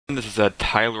This is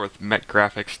Tyler with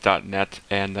metgraphics.net,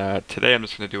 and today I'm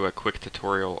just going to do a quick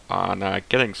tutorial on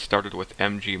getting started with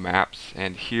MG maps.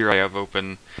 And here I have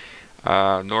open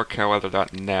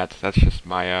norcalweather.net. That's just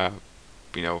my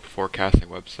forecasting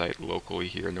website locally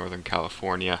here in Northern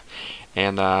California.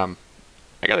 And I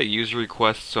got a user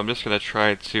request, so I'm just going to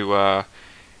try to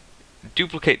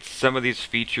duplicate some of these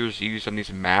features used on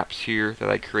these maps here that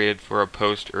I created for a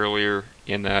post earlier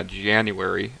in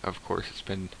January. Of course, it's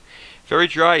been very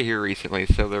dry here recently,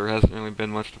 so there hasn't really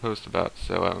been much to post about.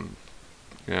 So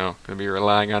going to be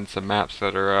relying on some maps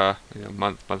that are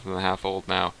month and a half old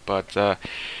now. But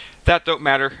that don't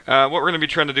matter. What we're going to be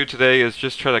trying to do today is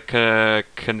just try to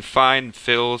confine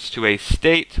fills to a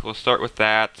state. We'll start with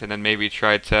that, and then maybe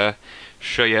try to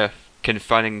show you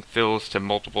confining fills to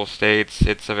multiple states.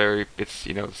 It's the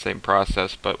same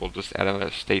process, but we'll just add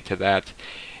another state to that.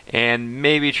 And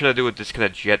maybe try to do this kind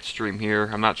of jet stream here.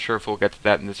 I'm not sure if we'll get to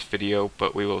that in this video,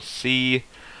 but we will see.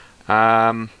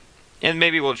 And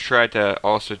maybe we'll try to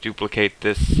also duplicate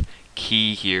this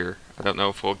key here. I don't know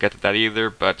if we'll get to that either,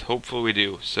 but hopefully we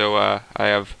do. So I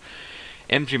have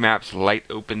MG Maps Lite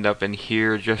opened up in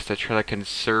here just to try to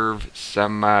conserve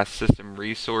some system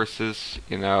resources.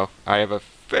 I have a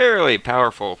fairly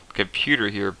powerful computer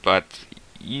here, but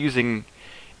using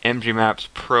MG Maps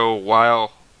Pro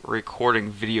while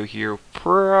recording video here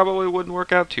probably wouldn't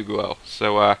work out too well.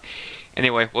 So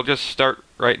anyway, we'll just start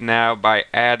right now by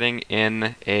adding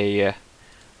in a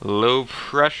low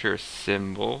pressure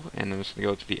symbol, and I'm just going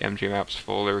to go to the MG Maps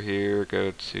folder here, go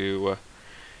to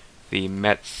the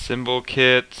Met symbol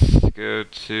kit, go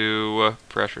to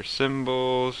pressure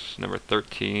symbols, number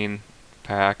 13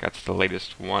 pack, that's the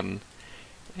latest one,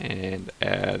 and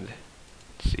add,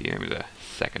 let's see, maybe the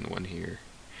second one here.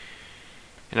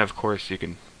 And of course you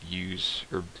can use,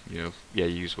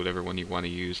 use whatever one you want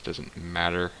to use, doesn't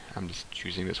matter. I'm just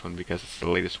choosing this one because it's the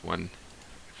latest one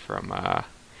from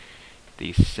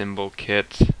the symbol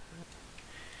kit.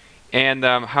 And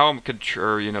how I'm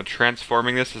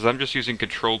transforming this is I'm just using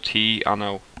Control T on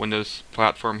a Windows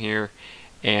platform here,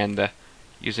 and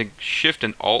using Shift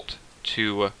and Alt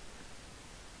to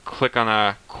click on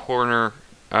a corner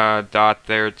dot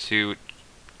there to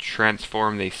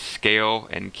transform the scale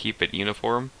and keep it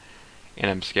uniform. And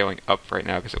I'm scaling up right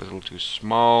now because it was a little too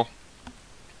small,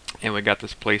 and we got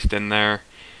this placed in there.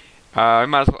 I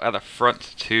might as well add a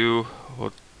front too.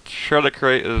 We'll try to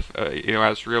create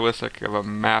as realistic of a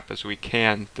map as we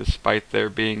can, despite there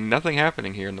being nothing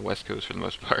happening here in the West Coast for the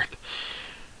most part.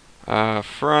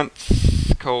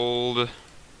 Fronts cold.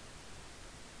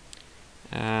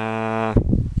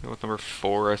 With number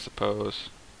 4, I suppose.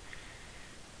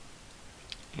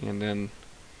 And then,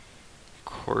 of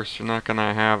course, you're not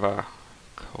gonna have a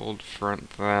cold front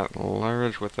that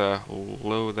large with a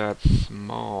low that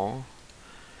small.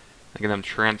 Again, I'm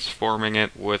transforming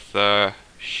it with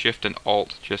Shift and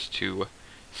Alt just to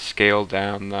scale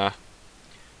down the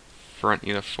front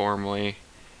uniformly,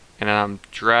 and then I'm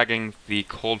dragging the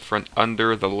cold front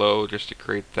under the low just to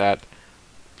create that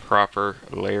proper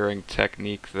layering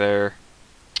technique there.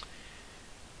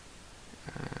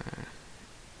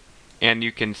 And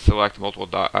you can select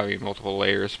multiple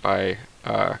layers by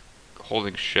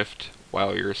holding Shift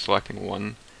while you're selecting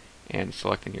one and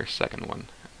selecting your second one.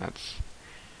 That's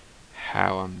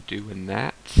how I'm doing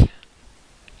that.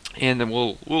 And then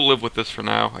we'll live with this for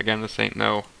now. Again, this ain't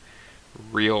no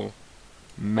real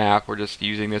map. We're just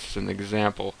using this as an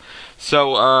example.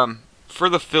 So for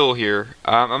the fill here,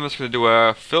 I'm just going to do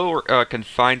a fill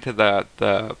confined to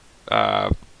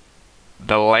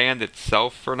the land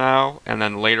itself for now, and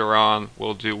then later on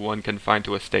we'll do one confined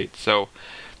to a state. So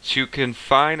to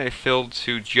confine a fill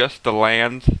to just the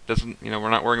land, we're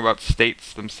not worrying about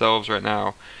states themselves right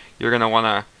now. You're going to want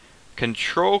to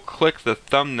control click the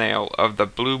thumbnail of the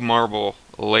blue marble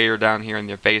layer down here in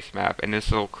your base map, and this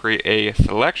will create a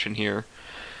selection here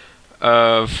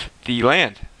of the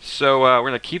land. So we're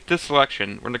going to keep this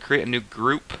selection, we're going to create a new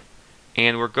group,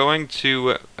 and we're going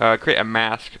to create a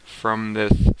mask from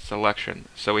this selection.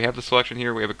 So we have the selection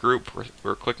here, we have a group,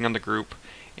 we're clicking on the group,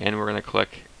 and we're going to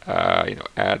click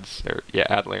add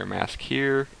layer mask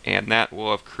here, and that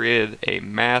will have created a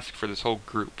mask for this whole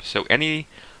group. So any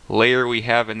layer we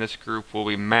have in this group will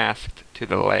be masked to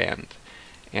the land.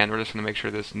 And we're just going to make sure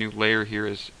this new layer here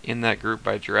is in that group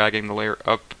by dragging the layer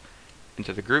up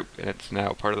into the group, and it's now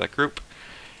part of that group.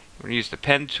 We're going to use the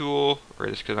pen tool. We're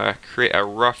just going to create a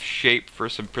rough shape for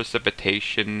some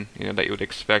precipitation, that you would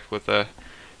expect with a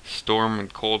storm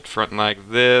and cold front like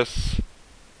this.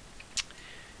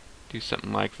 Do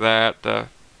something like that. The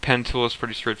pen tool is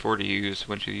pretty straightforward to use.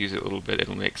 Once you use it a little bit,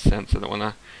 it'll make sense. I don't want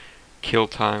to kill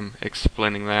time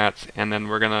explaining that, and then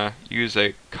we're gonna use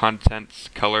a contents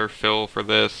color fill for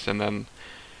this, and then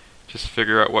just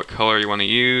figure out what color you want to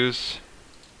use.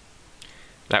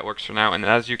 That works for now, and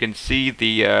as you can see,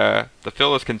 the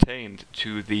fill is contained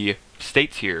to the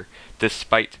states here,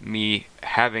 despite me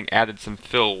having added some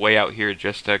fill way out here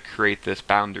just to create this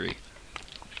boundary.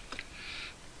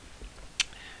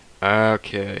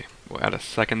 Okay, we'll add a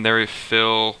secondary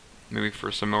fill, maybe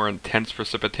for some more intense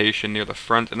precipitation near the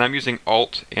front, and I'm using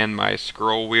Alt and my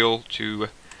scroll wheel to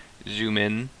zoom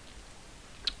in.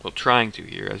 Well, trying to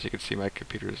here. As you can see, my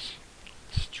computer's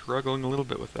struggling a little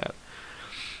bit with that.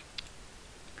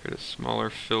 Get a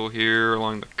smaller fill here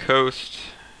along the coast.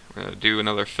 We're gonna do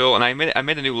another fill, and I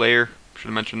made a new layer. Should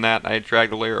have mentioned that. I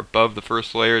dragged the layer above the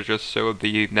first layer just so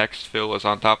the next fill is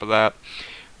on top of that.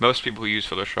 Most people who use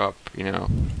Photoshop,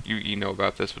 you know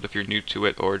about this, but if you're new to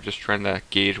it or just trying to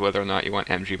gauge whether or not you want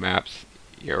MG maps,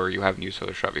 or you haven't used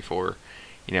Photoshop before,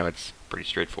 it's pretty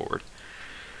straightforward.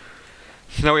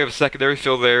 So now we have a secondary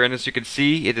fill there, and as you can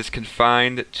see, it is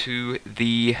confined to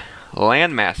the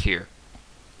landmass here.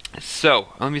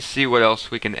 So, let me see what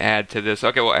else we can add to this.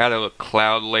 Okay, we'll add a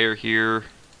cloud layer here.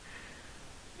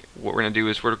 What we're going to do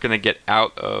is we're going to get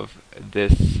out of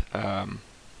this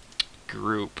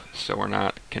group, so we're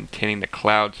not containing the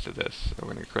clouds to this. So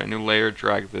we're going to create a new layer,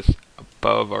 drag this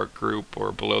above our group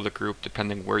or below the group,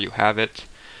 depending where you have it.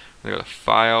 We're going to go to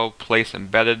File, Place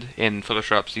Embedded. In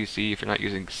Photoshop CC, if you're not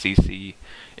using CC,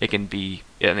 it can be,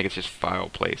 I think it's just File,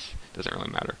 Place. Doesn't really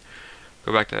matter.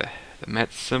 Go back to the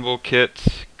Met Symbol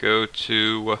Kit, go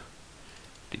to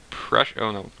the pressure,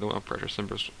 oh no, no pressure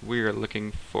symbols. We are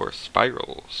looking for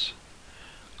spirals.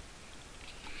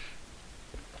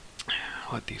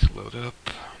 Let these load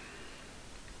up.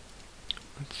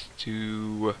 Let's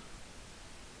do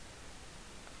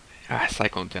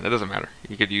Cyclone 10. It doesn't matter.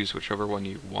 You could use whichever one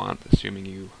you want, assuming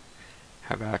you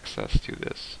have access to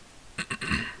this.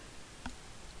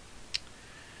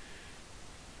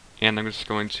 And I'm just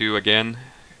going to, again,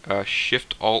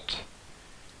 Shift-Alt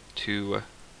to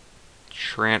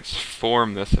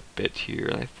transform this a bit here.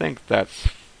 And I think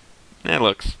it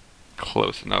looks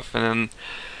close enough. And then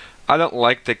I don't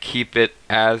like to keep it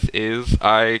as is.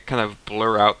 I kind of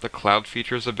blur out the cloud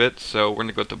features a bit. So we're going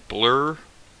to go to Blur,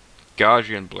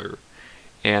 Gaussian Blur.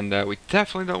 And we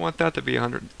definitely don't want that to be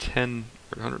 110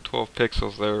 or 112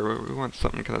 pixels there. We want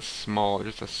something kind of small,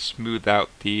 just to smooth out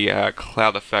the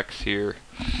cloud effects here.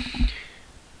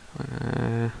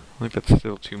 I think that's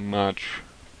still too much.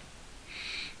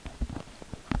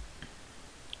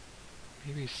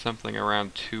 Maybe something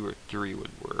around 2 or 3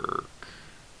 would work.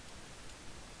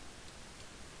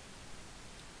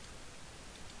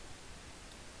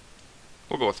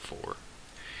 We'll go with 4.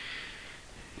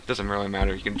 It doesn't really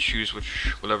matter. You can choose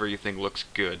whatever you think looks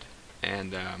good.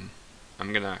 And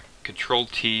I'm gonna Control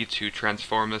T to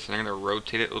transform this, and I'm gonna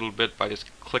rotate it a little bit by just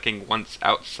clicking once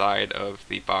outside of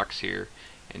the box here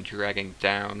and dragging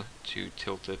down to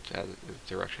tilt it as the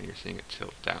direction you're seeing it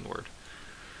tilt downward.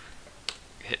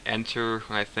 Hit Enter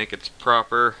when I think it's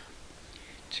proper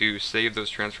to save those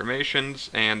transformations,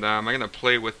 and I'm gonna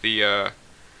play with the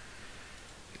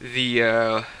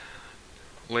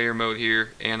layer mode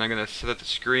here, and I'm gonna set up the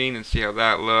screen and see how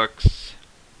that looks.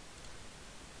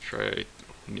 Try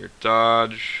near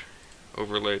dodge,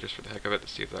 overlay just for the heck of it to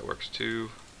see if that works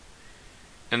too.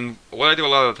 And what I do a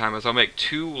lot of the time is I'll make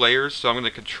 2 layers, so I'm going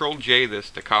to Control J this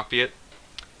to copy it,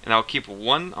 and I'll keep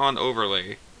one on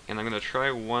overlay, and I'm going to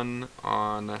try one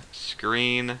on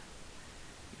screen. No,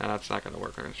 that's not going to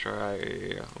work. I'm going to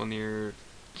try linear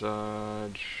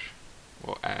dodge.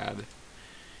 We'll add.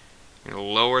 I'm going to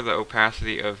lower the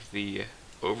opacity of the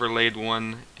overlaid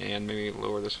one, and maybe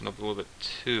lower this one up a little bit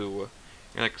too.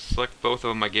 I'm going to select both of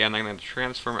them again. I'm going to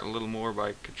transform it a little more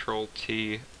by Control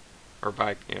T, or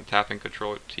by tapping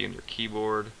Control T on your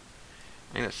keyboard.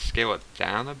 I'm going to scale it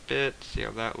down a bit, see how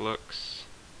that looks.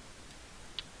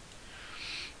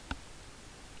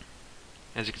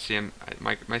 As you can see,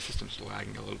 my system's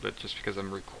lagging a little bit just because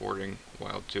I'm recording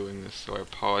while doing this, so I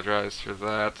apologize for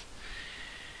that.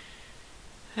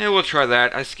 And we'll try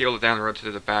that. I scaled it down and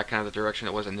rotated it back kind of the direction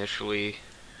it was initially.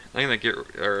 I'm going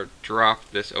to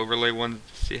drop this overlay one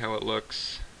to see how it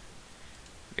looks.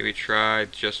 Maybe try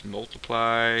just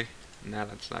multiply. No,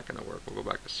 that's not going to work. We'll go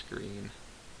back to screen.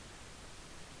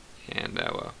 And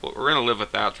we're going to live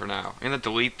with that for now. I'm going to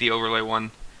delete the overlay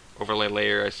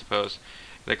layer, I suppose.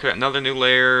 Then create another new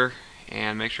layer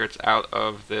and make sure it's out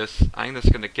of this. I'm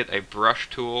just going to get a brush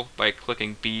tool by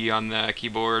clicking B on the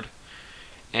keyboard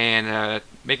and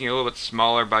making it a little bit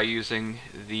smaller by using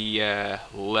the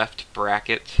left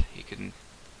bracket. You can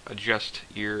adjust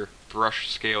your brush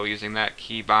scale using that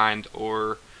keybind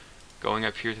or going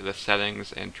up here to the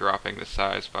settings and dropping the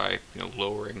size by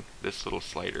lowering this little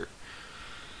slider.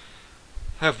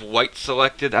 I have white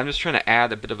selected. I'm just trying to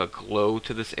add a bit of a glow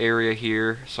to this area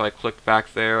here. So I click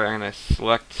back there. I'm going to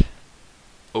select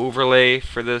overlay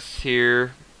for this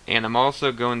here. And I'm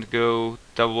also going to go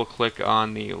double click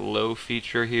on the low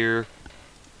feature here.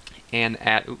 And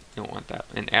add, don't want that.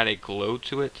 And add a glow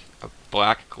to it. A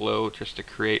black glow just to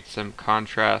create some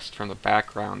contrast from the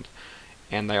background.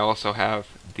 And I also have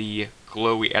the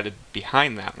glow we added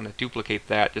behind that. I'm going to duplicate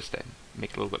that just to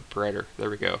make it a little bit brighter. There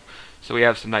we go. So we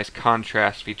have some nice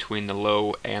contrast between the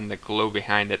low and the glow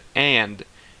behind it and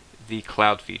the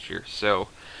cloud feature. So,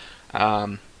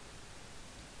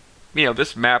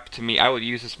 this map, to me, I would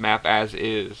use this map as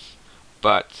is.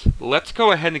 But let's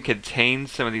go ahead and contain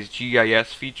some of these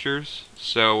GIS features.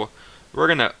 So we're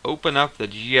going to open up the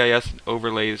GIS and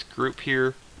overlays group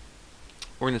here.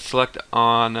 We're going to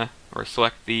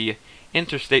select the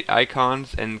interstate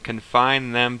icons and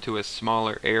confine them to a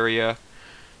smaller area.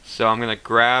 So I'm going to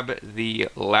grab the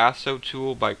lasso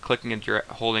tool by clicking and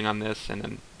holding on this and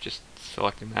then just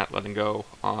selecting that, letting go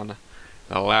on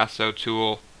the lasso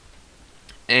tool.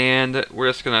 And we're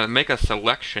just going to make a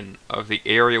selection of the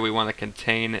area we want to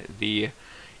contain the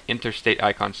interstate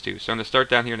icons to. So I'm going to start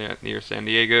down here near San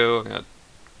Diego. I'm going to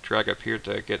drag up here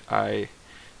to get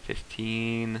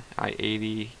I-15,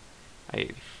 I-80,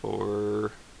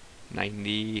 I-84,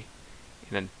 90,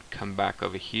 and then come back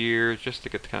over here just to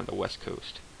get to kind of the west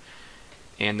coast.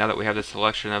 And now that we have the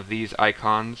selection of these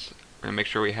icons, we're going to make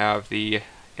sure we have the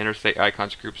interstate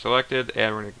icons group selected,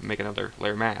 and we're going to make another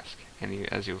layer mask. And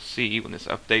as you'll see, when this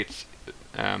updates,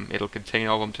 it'll contain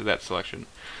all of them to that selection.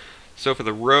 So for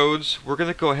the roads, we're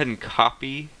going to go ahead and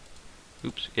copy.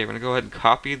 We're going to go ahead and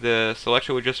copy the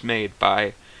selection we just made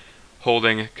by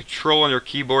holding Control on your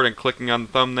keyboard and clicking on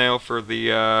the thumbnail for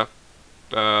the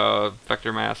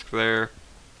vector mask there,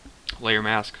 layer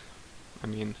mask,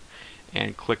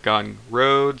 and click on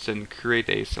roads and create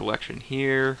a selection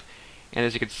here. And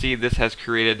as you can see, this has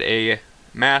created a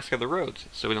mask of the roads,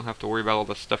 so we don't have to worry about all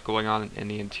the stuff going on in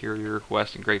the interior,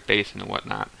 west, and Great Basin and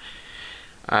whatnot.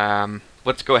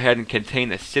 Let's go ahead and contain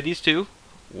the cities too.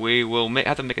 We will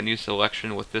have to make a new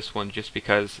selection with this one just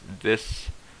because this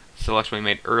selection we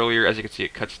made earlier, as you can see,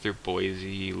 it cuts through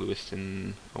Boise,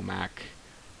 Lewiston, Omak,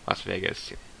 Las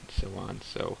Vegas, and so on.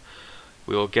 So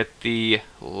we will get the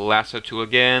lasso tool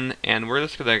again, and we're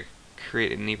just going to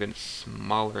create an even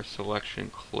smaller selection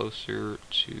closer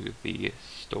to the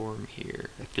storm here,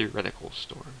 a theoretical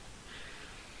storm.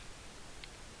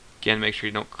 Again, make sure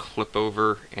you don't clip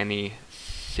over any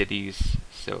cities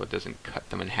so it doesn't cut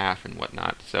them in half and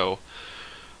whatnot. So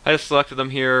I just selected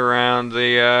them here around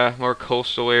the more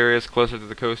coastal areas, closer to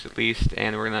the coast at least,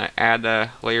 and we're going to add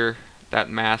a layer, that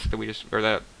mask that we're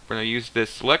going to use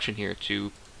this selection here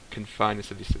to confine the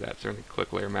cities to that. So we're going to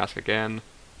click layer mask again.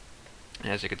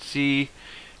 And as you can see,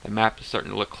 the map is starting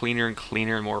to look cleaner and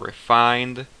cleaner and more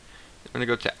refined. I'm going to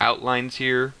go to outlines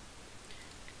here,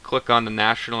 click on the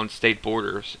national and state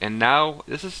borders, and now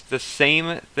this is the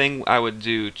same thing I would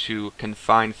do to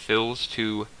confine fills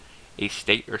to a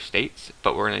state or states,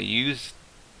 but we're going to use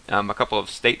a couple of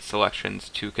state selections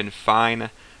to confine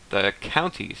the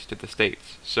counties to the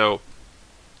states. So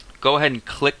go ahead and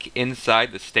click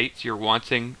inside the states you're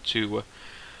wanting to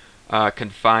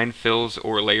confine fills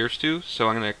or layers to. So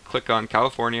I'm going to click on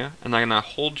California, and I'm going to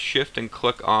hold shift and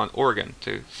click on Oregon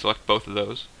to select both of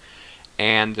those.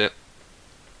 And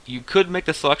you could make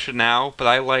the selection now, but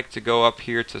I like to go up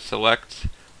here to select,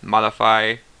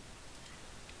 modify,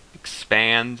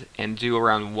 expand, and do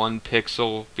around 1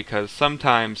 pixel, because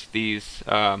sometimes these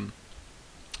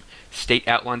state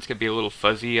outlines can be a little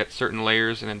fuzzy at certain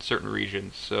layers and in certain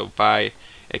regions. So by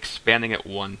expanding it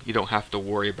 1, you don't have to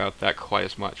worry about that quite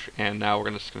as much. And now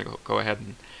we're just going to go ahead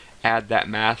and add that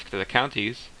mask to the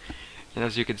counties. And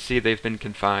as you can see, they've been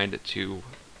confined to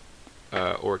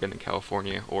Oregon and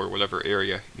California, or whatever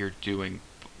area you're doing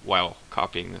while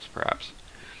copying this, perhaps.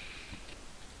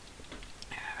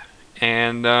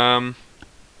 And I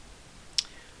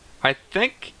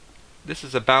think this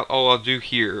is about all I'll do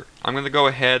here. I'm going to go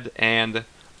ahead and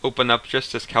open up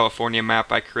just this California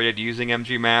map I created using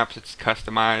MG Maps. It's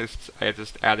customized. I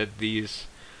just added these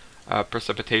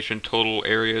precipitation total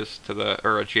areas to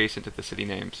or adjacent to the city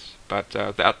names. But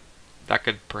that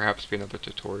could perhaps be another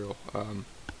tutorial.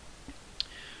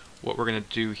 What we're going to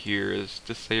do here is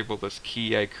disable this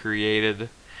key I created,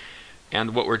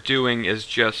 and what we're doing is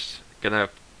just going to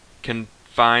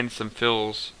confine some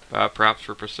fills, perhaps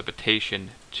for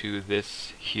precipitation, to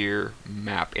this here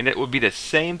map. And it would be the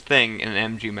same thing in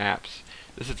MG Maps.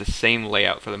 This is the same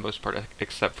layout for the most part,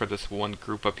 except for this one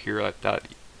group up here. That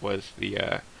was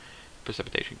the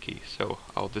precipitation key. So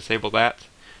I'll disable that.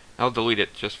 I'll delete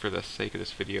it just for the sake of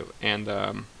this video. And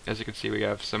as you can see, we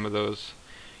have some of those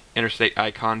interstate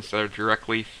icons that are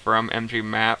directly from MG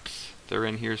Maps. They're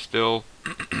in here still.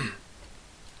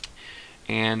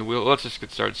 And let's just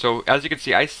get started. So as you can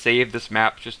see, I saved this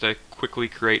map just to quickly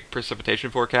create precipitation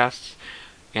forecasts.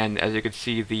 And as you can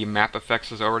see, the map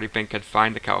effects has already been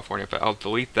confined to California, but I'll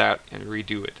delete that and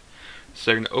redo it.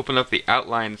 So you're going to open up the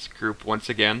outlines group once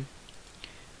again.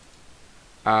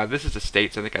 This is the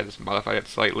states. I think I just modified it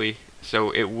slightly.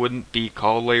 So it wouldn't be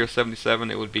called layer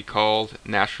 77, it would be called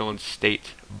national and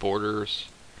state borders.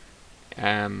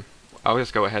 I'll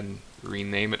just go ahead and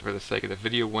rename it for the sake of the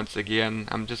video once again.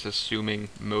 I'm just assuming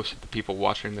most of the people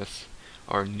watching this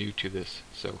are new to this,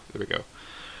 so there we go.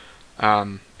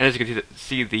 And as you can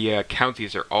see, the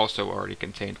counties are also already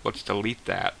contained. Let's delete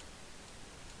that.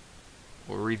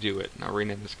 We'll redo it, and I'll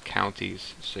rename this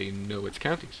counties so you know it's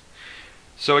counties.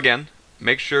 So again,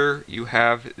 make sure you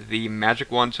have the magic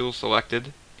wand tool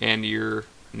selected and your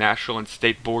national and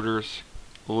state borders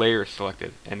layer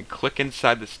selected, and click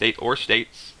inside the state or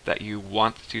states that you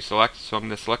want to select. So I'm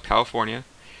going to select California.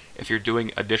 If you're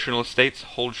doing additional states,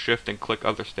 hold shift and click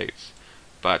other states,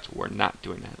 but we're not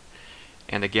doing that.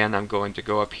 And again, I'm going to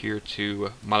go up here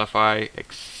to modify,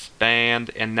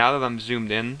 expand, and now that I'm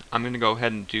zoomed in, I'm going to go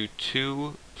ahead and do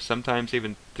 2, sometimes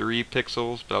even 3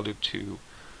 pixels, but I'll do 2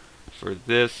 for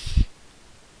this.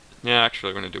 Yeah, actually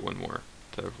I'm going to do 1 more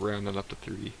to round it up to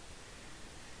 3.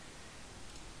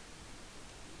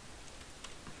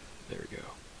 There we go.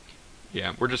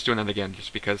 Yeah, we're just doing that again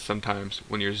just because sometimes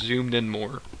when you're zoomed in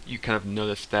more, you kind of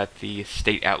notice that the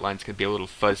state outlines can be a little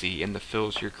fuzzy and the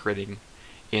fills you're creating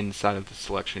inside of the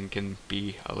selection can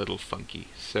be a little funky.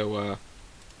 So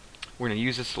we're going to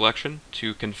use this selection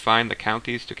to confine the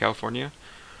counties to California.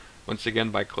 Once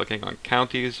again, by clicking on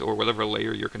counties or whatever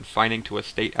layer you're confining to a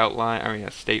state outline,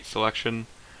 a state selection.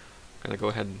 I'm going to go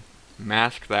ahead and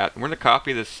mask that. And we're going to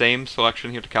copy the same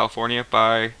selection here to California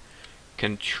by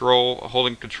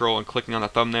holding control and clicking on the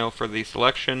thumbnail for the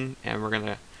selection, and we're going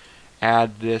to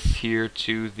add this here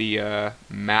to the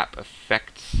map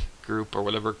effects group or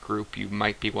whatever group you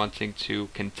might be wanting to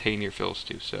contain your fills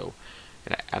to. So I'm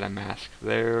going to add a mask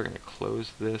there, I'm going to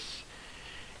close this,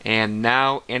 and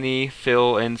now any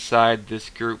fill inside this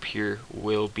group here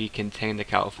will be contained to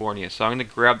California. So I'm going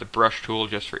to grab the brush tool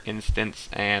just for instance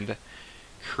and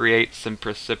create some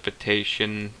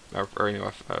precipitation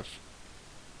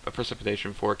a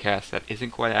precipitation forecast that isn't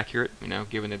quite accurate,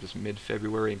 given it is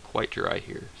mid-February and quite dry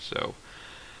here. So,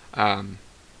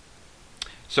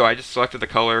 so I just selected the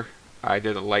color. I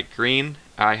did a light green.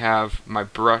 I have my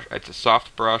brush. It's a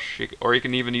soft brush, or you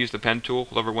can even use the pen tool,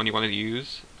 whatever one you want to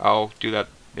use. I'll do that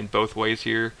in both ways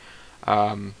here.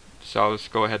 So I'll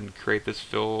just go ahead and create this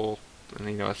fill,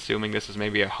 and, assuming this is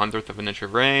maybe 1/100 of an inch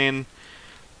of rain.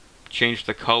 Change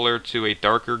the color to a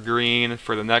darker green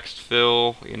for the next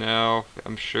fill.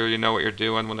 I'm sure you know what you're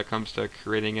doing when it comes to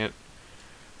creating it,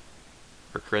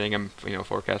 or creating a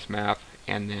forecast map,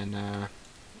 and then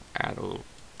add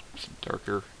some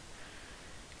darker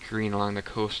green along the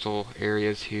coastal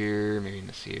areas here, maybe in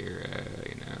the Sierra,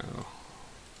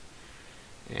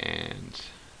 and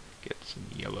get some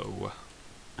yellow.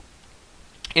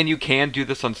 And you can do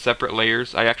this on separate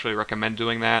layers. I actually recommend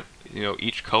doing that.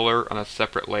 Each color on a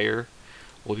separate layer.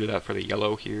 We'll do that for the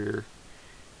yellow here.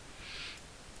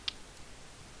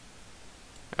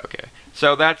 Okay,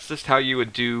 so that's just how you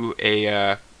would do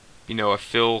a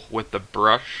fill with the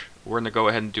brush. We're gonna go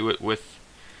ahead and do it with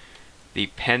the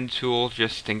pen tool,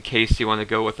 just in case you want to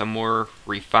go with a more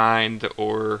refined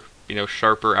or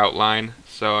sharper outline.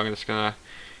 So I'm just gonna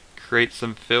create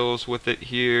some fills with it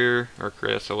here, or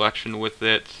create a selection with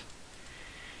it.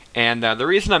 And the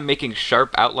reason I'm making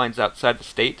sharp outlines outside the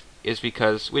state is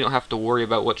because we don't have to worry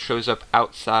about what shows up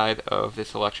outside of the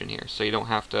selection here. So you don't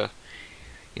have to,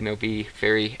 be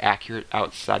very accurate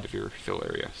outside of your fill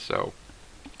area. So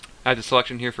I have the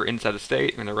selection here for inside the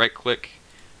state. I'm going to right click,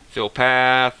 fill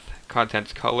path,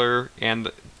 contents color, and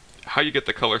how you get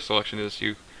the color selection is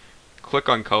you click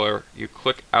on color, you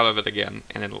click out of it again,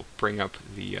 and it'll bring up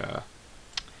the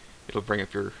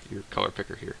your color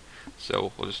picker here.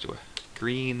 So we'll just do a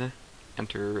green,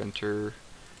 enter,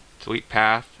 delete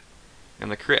path. I'm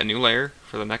going to create a new layer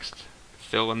for the next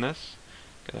fill in this.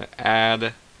 Going to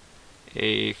add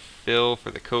a fill for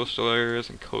the coastal areas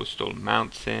and coastal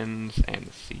mountains and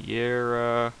the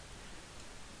Sierra.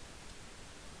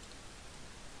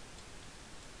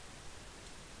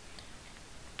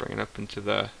 Bring it up into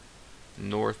the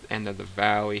north end of the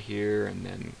valley here, and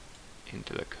then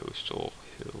into the coastal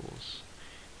hills.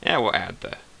 Yeah, we'll add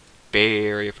the Bay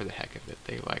Area for the heck of it.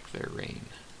 They like their rain.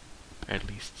 at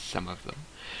least some of them.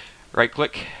 Right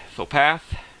click, fill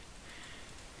path,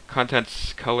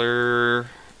 contents color,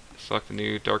 select a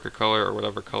new darker color or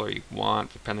whatever color you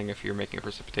want, depending if you're making a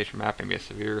precipitation map, maybe a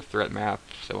severe threat map,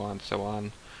 so on, so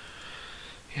on.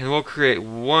 And we'll create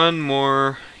one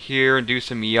more here and do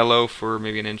some yellow for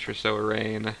maybe an inch or so of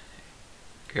rain.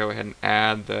 Go ahead and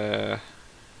add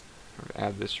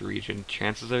this region.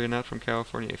 Chances are you're not from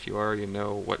California. If you are, you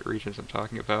know what regions I'm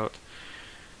talking about.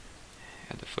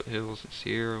 Add the foothills and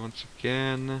Sierra once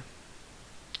again.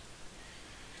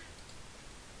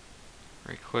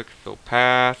 Right click, fill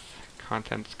path,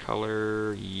 contents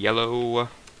color, yellow.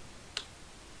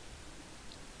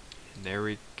 And there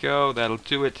we go, that'll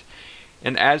do it.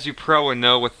 And as you probably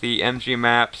know with the MG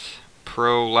Maps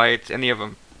Pro Lights, any of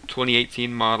them,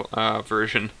 2018 model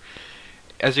version,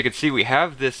 as you can see we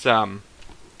have this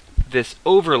this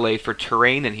overlay for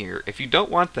terrain in here. If you don't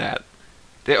want that,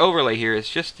 the overlay here is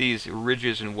just these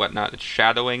ridges and whatnot. It's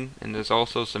shadowing, and there's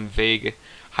also some vague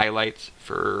highlights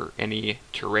for any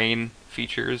terrain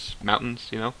features, mountains,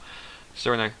 you know.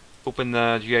 So we're going to open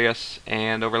the GIS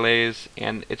and overlays,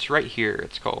 and it's right here.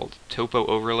 It's called Topo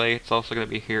Overlay. It's also going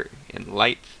to be here in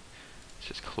light. Let's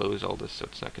just close all this so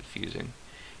it's not confusing.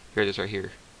 Here it is right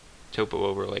here, Topo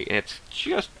Overlay, and it's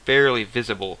just barely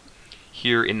visible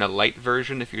here in the light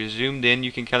version. If you're zoomed in,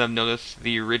 you can kind of notice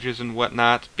the ridges and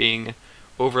whatnot being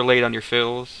overlaid on your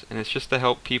fills, and it's just to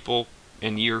help people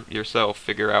and yourself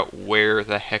figure out where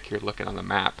the heck you're looking on the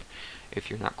map if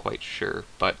you're not quite sure.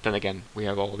 But then again, we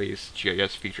have all these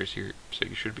GIS features here, so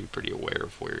you should be pretty aware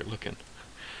of where you're looking.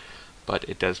 But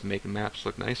it does make maps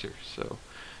look nicer. So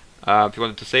if you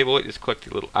want to disable it, just click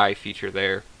the little eye feature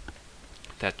there.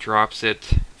 That drops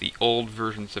it. The old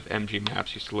versions of MG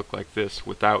Maps used to look like this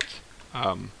without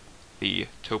the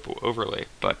Topo Overlay,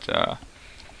 but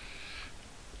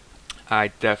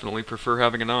I definitely prefer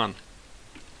having it on.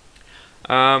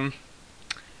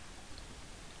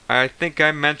 I think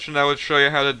I mentioned I would show you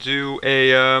how to do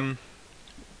a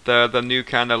the new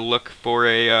kind of look for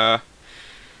a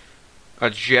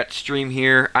jet stream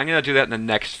here. I'm gonna do that in the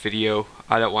next video.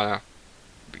 I don't want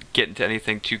to get into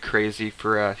anything too crazy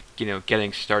for a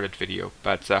getting started video,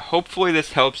 but hopefully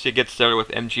this helps you get started with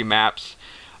MG Maps.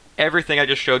 Everything I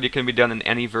just showed you can be done in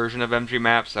any version of MG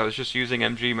Maps. I was just using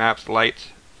MG Maps Lite,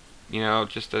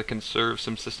 just to conserve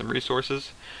some system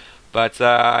resources. But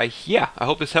yeah, I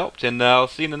hope this helped, and I'll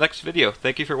see you in the next video.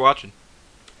 Thank you for watching.